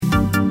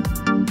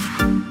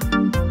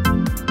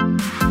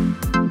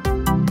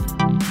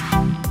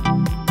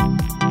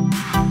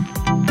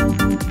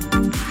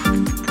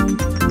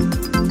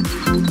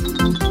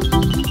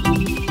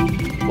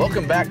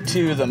back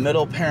to the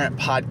Middle Parent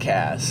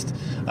Podcast.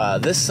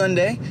 This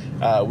Sunday,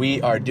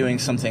 we are doing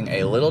something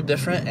a little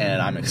different,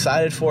 and I'm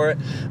excited for it.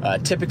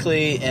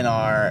 Typically, in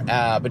our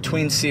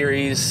between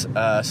series,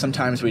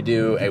 sometimes we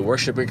do a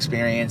worship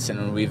experience,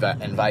 and we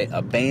invite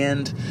a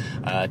band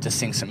to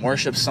sing some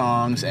worship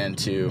songs and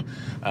to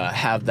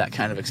have that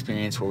kind of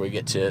experience where we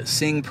get to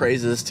sing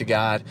praises to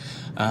God.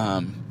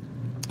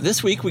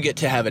 This week, we get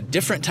to have a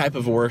different type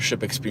of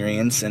worship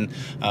experience and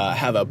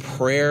have a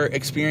prayer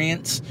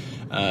experience.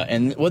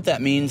 And what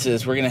that means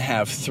is we're going to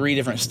have three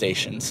different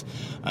stations.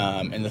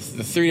 And the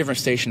three different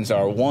stations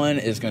are, one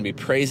is going to be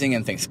praising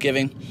and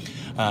thanksgiving.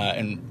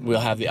 And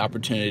we'll have the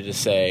opportunity to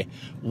say,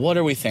 what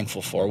are we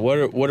thankful for?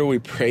 What are we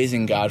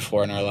praising God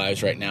for in our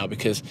lives right now?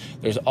 Because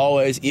there's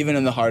always, even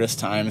in the hardest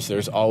times,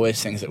 there's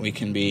always things that we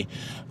can be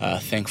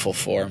thankful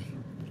for.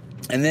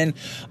 And then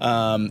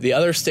the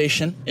other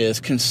station is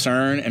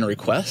concern and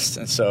request.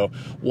 And so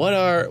what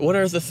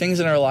are the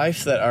things in our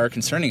life that are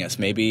concerning us?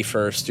 Maybe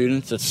for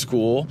students it's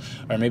school,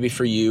 or maybe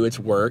for you it's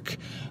work,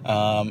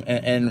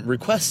 and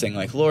requesting,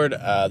 like, Lord,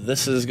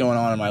 this is going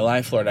on in my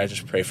life. Lord, I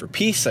just pray for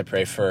peace. I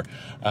pray for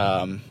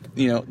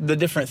the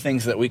different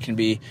things that we can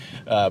be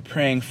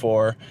praying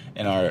for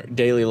in our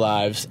daily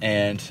lives.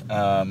 And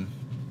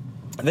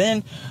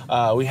then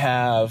we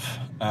have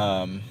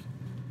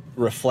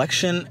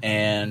reflection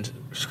and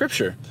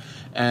Scripture.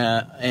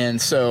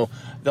 And so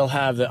they'll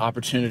have the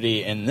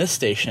opportunity in this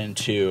station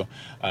to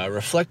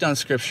reflect on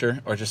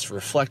Scripture, or just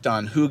reflect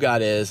on who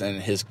God is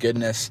and His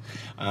goodness.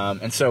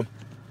 And so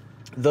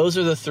those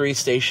are the three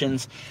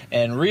stations.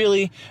 And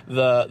really,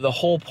 the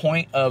whole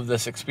point of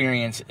this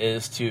experience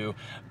is to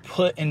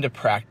put into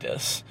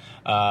practice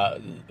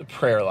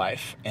prayer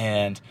life.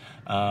 And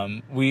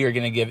we are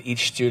going to give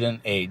each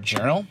student a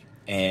journal,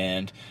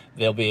 and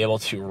they'll be able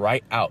to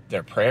write out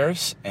their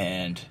prayers.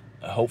 And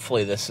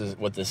hopefully this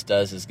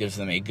does is gives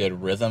them a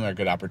good rhythm, or a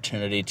good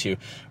opportunity to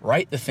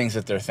write the things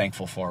that they're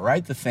thankful for,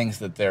 write the things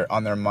that they're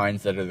on their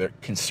minds that are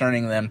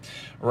concerning them,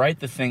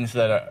 write the things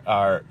that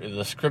are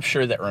the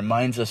Scripture that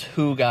reminds us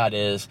who God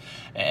is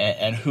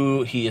and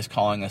who He is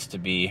calling us to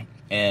be.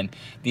 And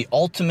the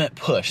ultimate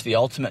push, the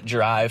ultimate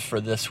drive for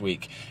this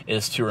week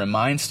is to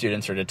remind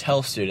students, or to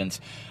tell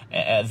students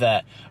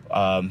that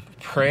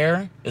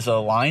prayer is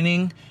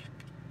aligning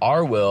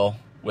our will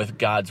with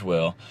God's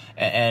will.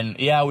 And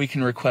yeah, we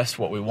can request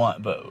what we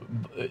want, but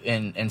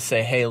and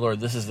say, hey, Lord,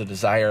 this is the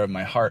desire of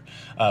my heart.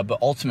 But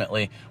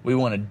ultimately, we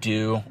want to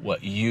do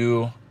what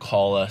you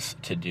call us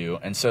to do.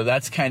 And so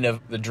that's kind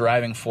of the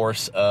driving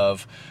force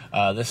of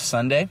this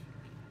Sunday.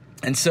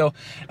 And so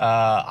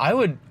my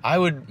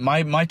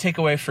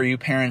takeaway for you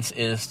parents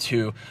is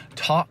to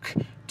talk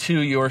to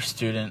your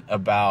student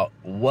about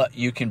what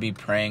you can be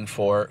praying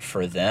for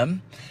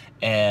them,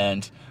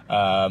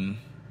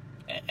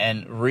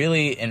 and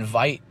really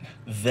invite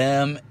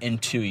them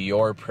into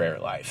your prayer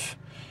life.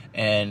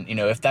 And,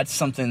 if that's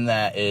something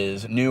that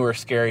is new or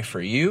scary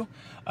for you,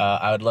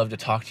 I would love to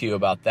talk to you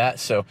about that.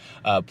 So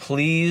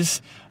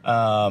please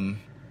let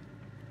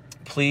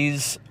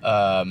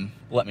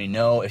me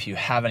know if you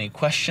have any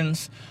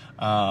questions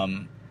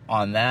on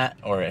that,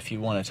 or if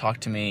you want to talk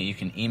to me, you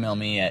can email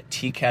me at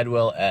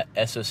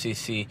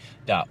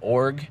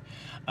tcadwell@socc.org.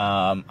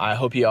 I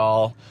hope you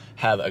all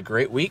have a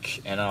great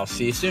week, and I'll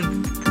see you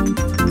soon.